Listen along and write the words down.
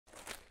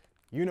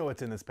You know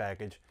what's in this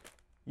package.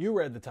 You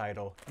read the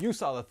title. You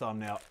saw the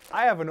thumbnail.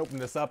 I haven't opened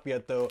this up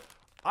yet, though.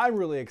 I'm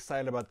really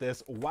excited about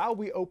this. While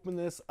we open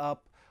this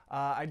up,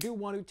 I do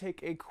want to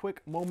take a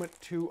quick moment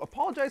to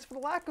apologize for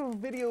the lack of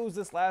videos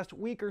this last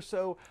week or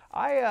so.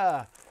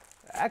 I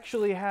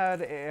actually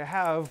have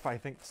I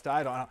think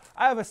I don't know.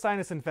 I have a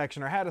sinus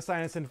infection, or had a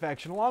sinus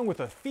infection, along with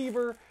a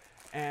fever,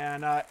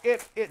 and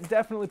it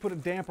definitely put a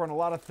damper on a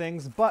lot of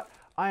things. But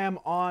I am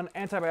on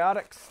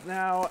antibiotics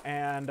now,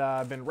 and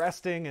I've been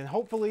resting, and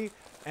hopefully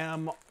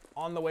am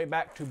on the way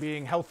back to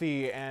being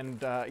healthy,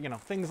 and you know,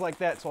 things like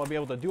that. So I'll be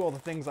able to do all the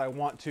things I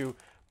want to.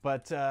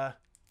 But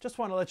just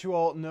want to let you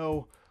all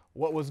know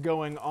what was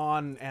going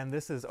on, and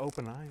this is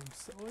open. I am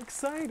so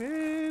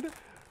excited.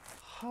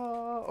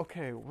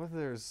 Okay, well,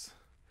 there's...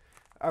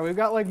 we've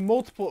got like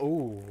multiple...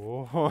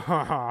 Ooh.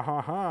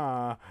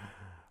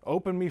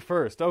 Open me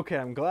first. Okay,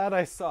 I'm glad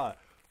I saw it.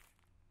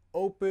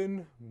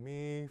 Open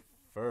me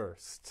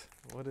first.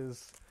 What do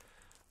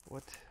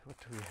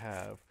we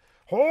have?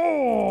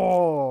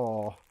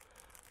 Oh!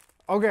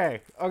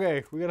 Okay,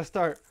 we gotta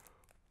start.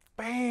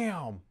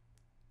 Bam!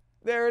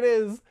 There it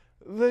is.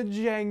 The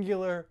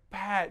Jangular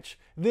patch.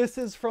 This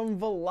is from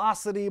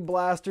Velocity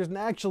Blasters, and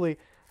actually,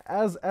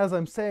 as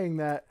I'm saying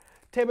that,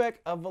 Tebek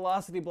of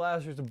Velocity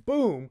Blasters,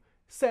 boom,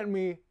 sent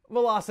me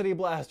Velocity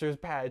Blasters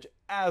patch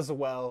as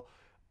well.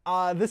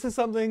 This is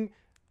something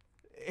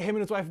him and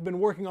his wife have been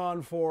working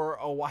on for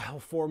a while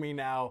for me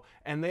now,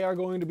 and they are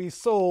going to be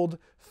sold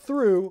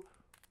through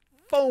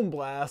Foam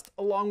Blast,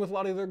 along with a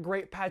lot of other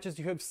great patches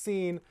you have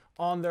seen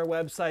on their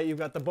website. You've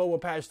got the Boba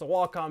patch, the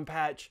Wacom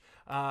patch,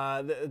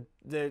 the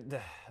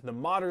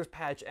Modders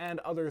patch, and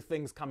other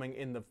things coming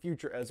in the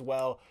future as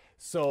well.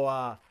 So,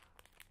 oh,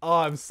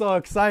 I'm so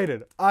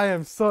excited. I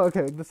am so...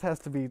 Okay, this has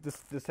to be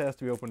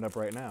opened up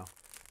right now.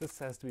 This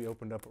has to be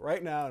opened up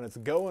right now, and it's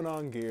going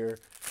on gear.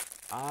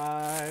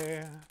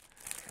 I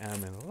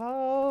am in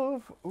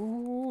love.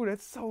 Ooh,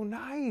 that's so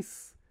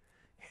nice.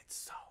 It's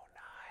so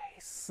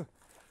nice.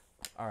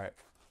 All right,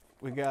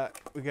 we got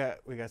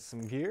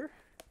some gear,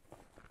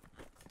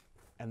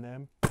 and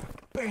then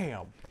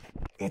bam,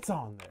 it's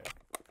on there.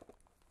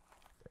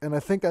 And I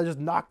think I just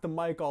knocked the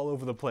mic all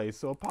over the place,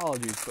 so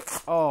apologies.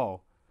 But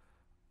oh,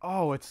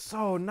 it's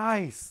so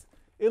nice.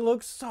 It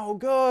looks so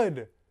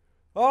good.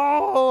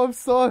 Oh, I'm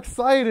so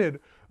excited.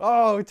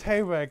 Oh,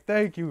 Tebek,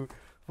 thank you.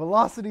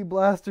 Velocity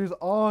Blasters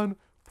on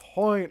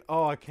point.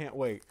 Oh, I can't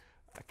wait.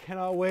 I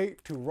cannot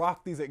wait to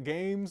rock these at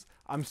games.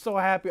 I'm so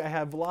happy I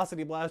have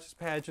Velocity Blasters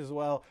patch as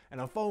well, and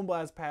a Foam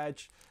Blast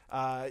patch.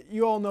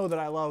 You all know that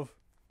I love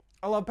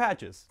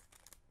patches.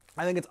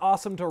 I think it's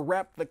awesome to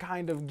rep the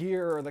kind of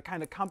gear or the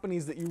kind of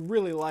companies that you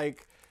really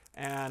like,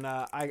 and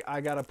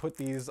I gotta put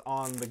these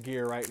on the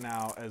gear right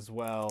now as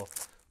well.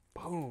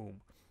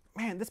 Boom.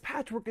 Man, this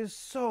patchwork is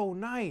so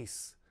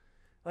nice.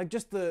 Like,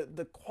 just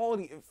the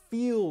quality, it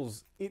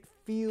feels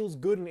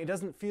good, and it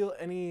doesn't feel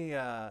any...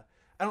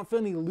 I don't feel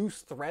any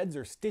loose threads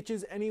or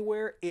stitches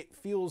anywhere. It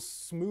feels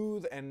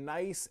smooth and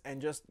nice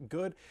and just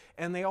good.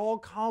 And they all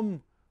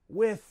come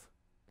with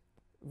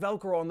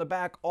Velcro on the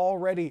back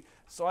already,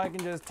 so I can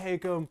just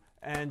take them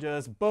and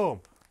just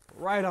boom,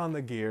 right on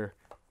the gear.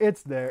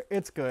 It's there,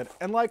 it's good.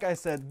 And like I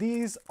said,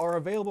 these are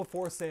available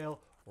for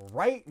sale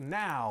right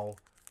now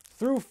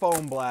through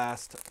Foam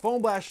Blast,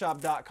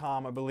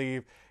 foamblastshop.com, I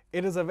believe.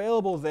 It is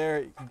available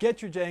there.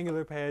 Get your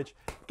Jangular patch,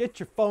 get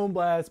your Foam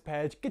Blast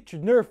patch, get your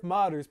Nerf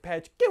Modders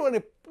patch, get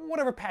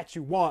whatever patch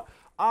you want.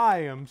 I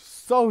am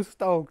so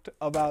stoked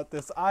about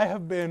this. I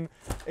have been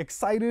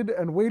excited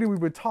and waiting. We've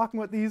been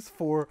talking about these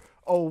for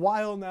a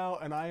while now,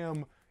 and I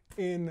am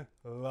in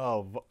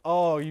love.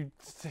 Oh, you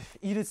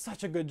did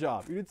such a good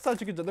job. You did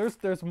such a good job.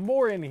 There's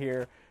more in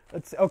here.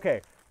 Let's...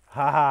 Okay.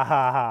 Ha ha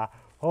ha ha.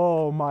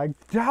 Oh my...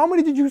 How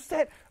many did you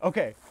set?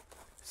 Okay.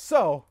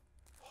 So...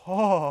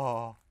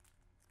 Oh...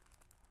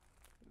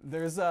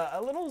 There's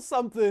a little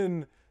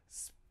something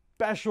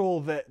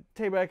special that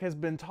Tebek has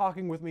been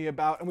talking with me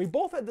about, and we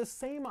both had the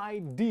same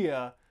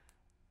idea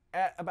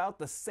at about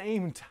the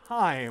same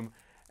time,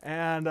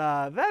 and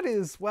that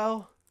is,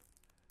 well,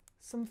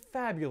 some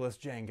fabulous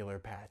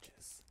Jangular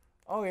patches.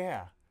 Oh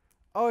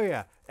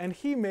yeah, and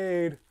he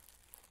made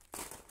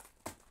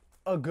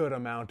a good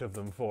amount of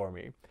them for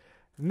me.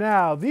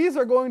 Now, these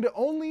are going to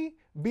only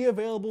be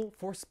available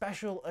for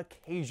special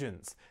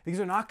occasions. These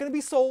are not going to be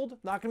sold,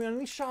 not going to be on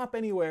any shop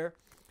anywhere.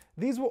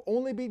 These will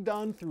only be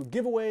done through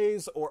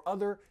giveaways or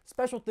other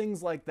special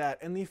things like that.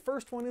 And the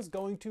first one is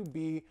going to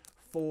be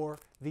for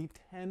the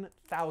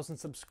 10,000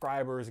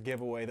 subscribers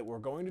giveaway that we're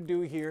going to do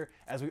here,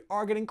 as we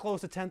are getting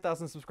close to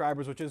 10,000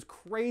 subscribers, which is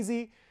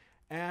crazy.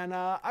 And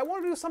I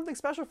want to do something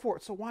special for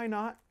it, so why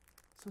not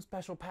some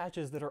special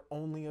patches that are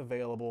only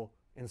available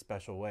in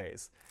special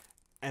ways.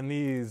 And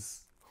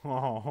these...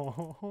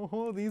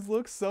 Oh, these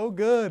look so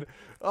good.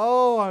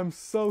 Oh, I'm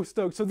so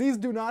stoked. So these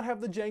do not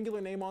have the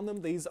Jangular name on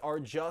them. These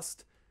are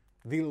just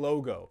the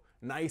logo.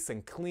 Nice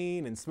and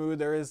clean and smooth.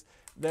 That is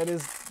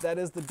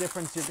the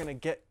difference you're gonna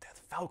get. The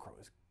Velcro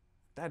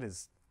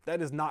is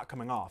that is not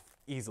coming off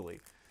easily.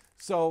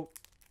 So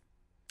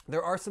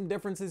there are some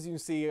differences you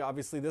see.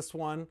 Obviously this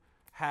one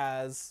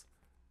has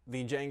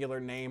the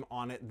Jangular name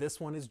on it. This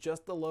one is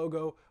just the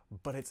logo,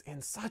 but it's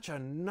in such a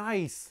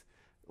nice,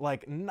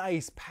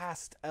 nice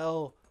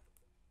pastel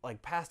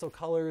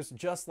colors,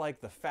 just like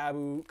the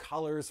Fabu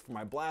colors for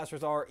my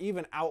blasters are,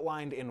 even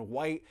outlined in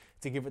white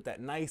to give it that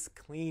nice,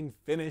 clean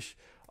finish.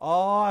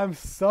 Oh, I'm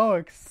so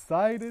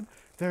excited.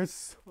 There's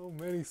so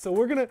many. So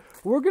we're gonna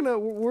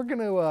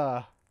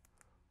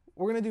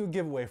do a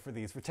giveaway for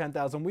these for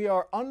 10,000. We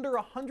are under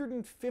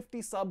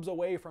 150 subs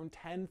away from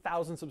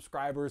 10,000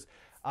 subscribers.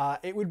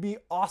 It would be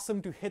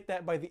awesome to hit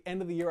that by the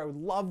end of the year. I would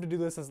love to do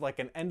this as like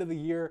an end of the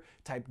year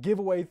type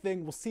giveaway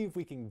thing. We'll see if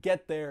we can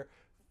get there.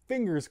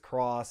 Fingers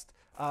crossed.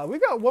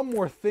 We've got one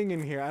more thing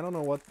in here. I don't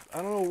know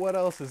what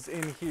else is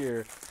in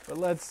here, but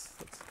let's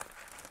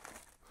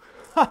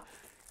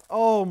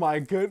oh my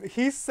good.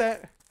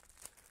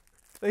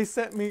 They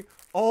sent me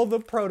all the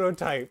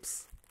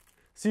prototypes.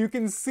 So you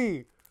can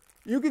see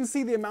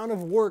the amount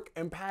of work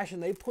and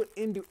passion they put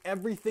into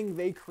everything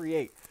they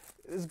create.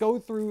 Let's go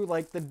through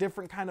like the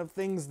different kind of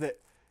things that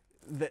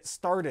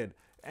started.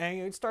 And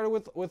it started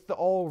with the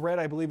all red,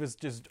 I believe is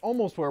just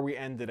almost where we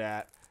ended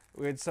at.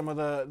 We had some of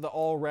the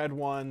all red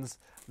ones.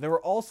 There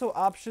were also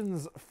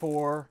options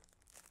for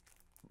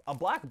a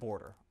black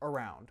border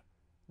around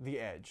the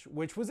edge,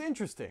 which was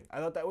interesting. I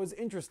thought that was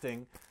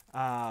interesting,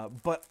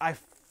 but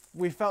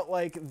we felt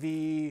like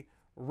the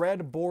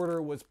red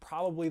border was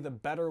probably the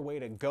better way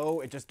to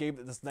go. It just gave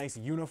it this nice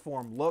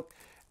uniform look.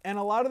 And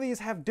a lot of these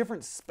have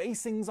different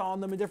spacings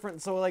on them and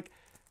different, so like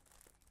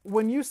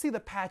when you see the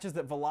patches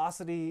that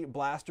Velocity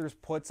Blasters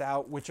puts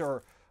out, which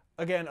are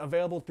again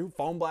available through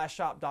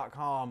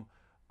foamblastshop.com,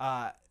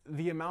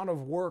 the amount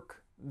of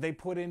work they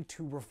put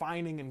into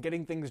refining and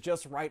getting things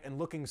just right and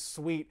looking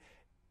sweet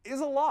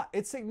is a lot.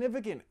 It's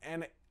significant,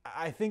 and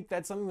I think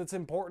that's something that's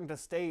important to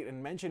state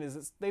and mention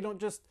is they don't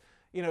just,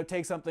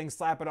 take something,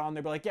 slap it on,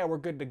 they'll be like, yeah, we're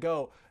good to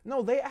go.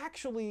 No, they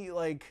actually,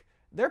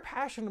 they're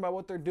passionate about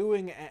what they're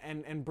doing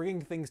and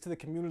bringing things to the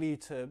community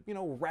to,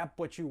 rep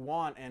what you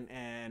want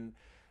and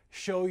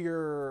show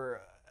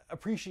your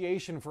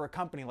appreciation for a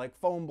company like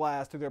Foam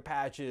Blast through their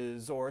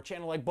patches, or a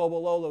channel like Bobo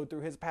Lolo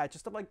through his patches,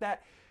 stuff like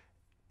that.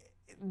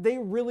 They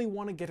really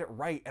want to get it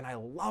right, and I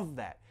love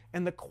that.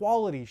 And the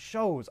quality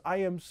shows. I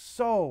am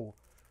so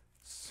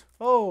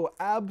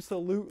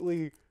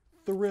absolutely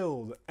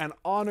thrilled and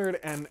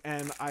honored, and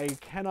I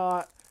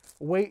cannot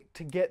wait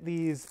to get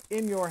these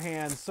in your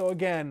hands. So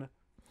again,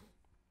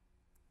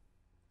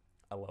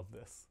 I love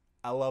this.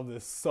 I love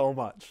this so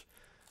much.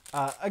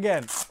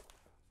 Again,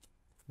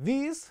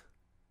 these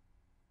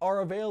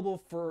are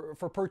available for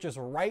purchase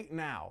right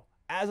now.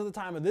 As of the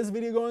time of this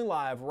video going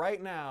live,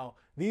 right now,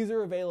 these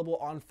are available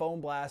on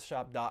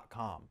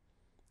foamblastshop.com,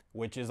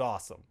 which is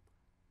awesome.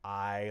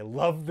 I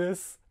love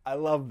this. I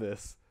love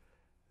this.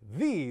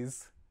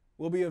 These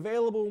will be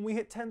available when we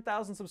hit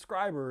 10,000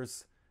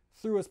 subscribers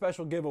through a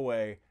special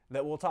giveaway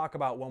that we'll talk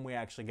about when we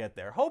actually get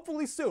there.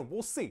 Hopefully soon.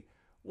 We'll see.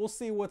 We'll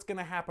see what's going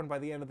to happen by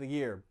the end of the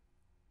year.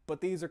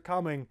 But these are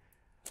coming.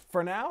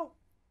 For now,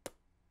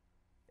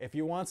 if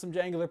you want some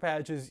Jangular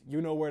patches,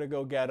 you know where to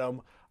go get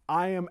them.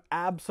 I am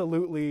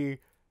absolutely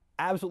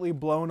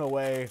blown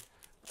away.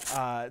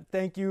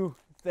 Thank you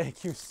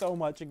so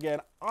much again.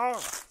 Oh,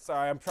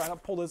 sorry, I'm trying to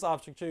pull this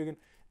off, Chicken.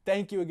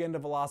 Thank you again to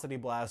Velocity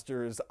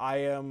Blasters.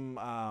 I'm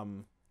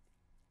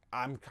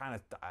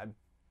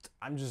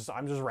just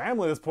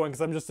rambling at this point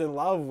because I'm just in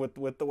love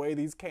with the way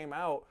these came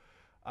out.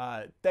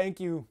 Thank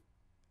you.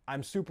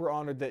 I'm super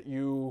honored that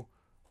you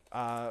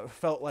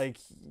felt like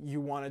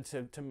you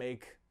wanted to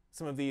make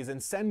some of these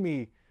and send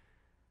me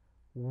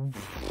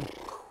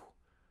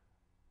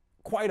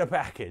quite a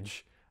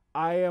package.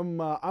 I'm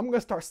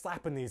gonna start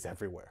slapping these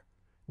everywhere.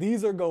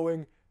 These are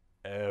going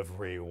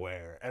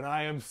everywhere, and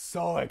I am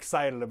so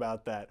excited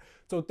about that.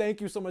 So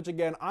thank you so much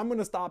again. I'm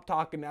gonna stop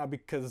talking now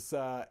because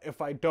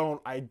if I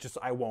don't,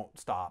 I won't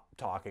stop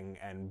talking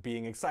and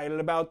being excited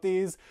about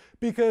these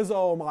because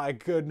oh my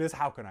goodness,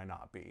 how can I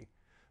not be?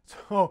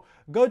 So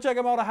go check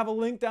them out. I have a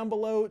link down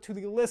below to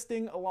the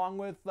listing along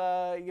with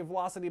your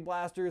Velocity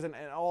Blasters and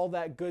all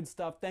that good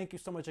stuff. Thank you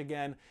so much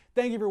again.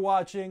 Thank you for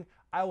watching.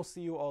 I will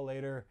see you all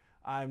later.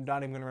 I'm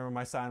not even gonna remember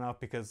my sign off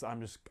because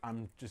I'm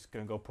just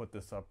gonna go put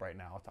this up right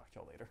now. I'll talk to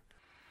y'all later.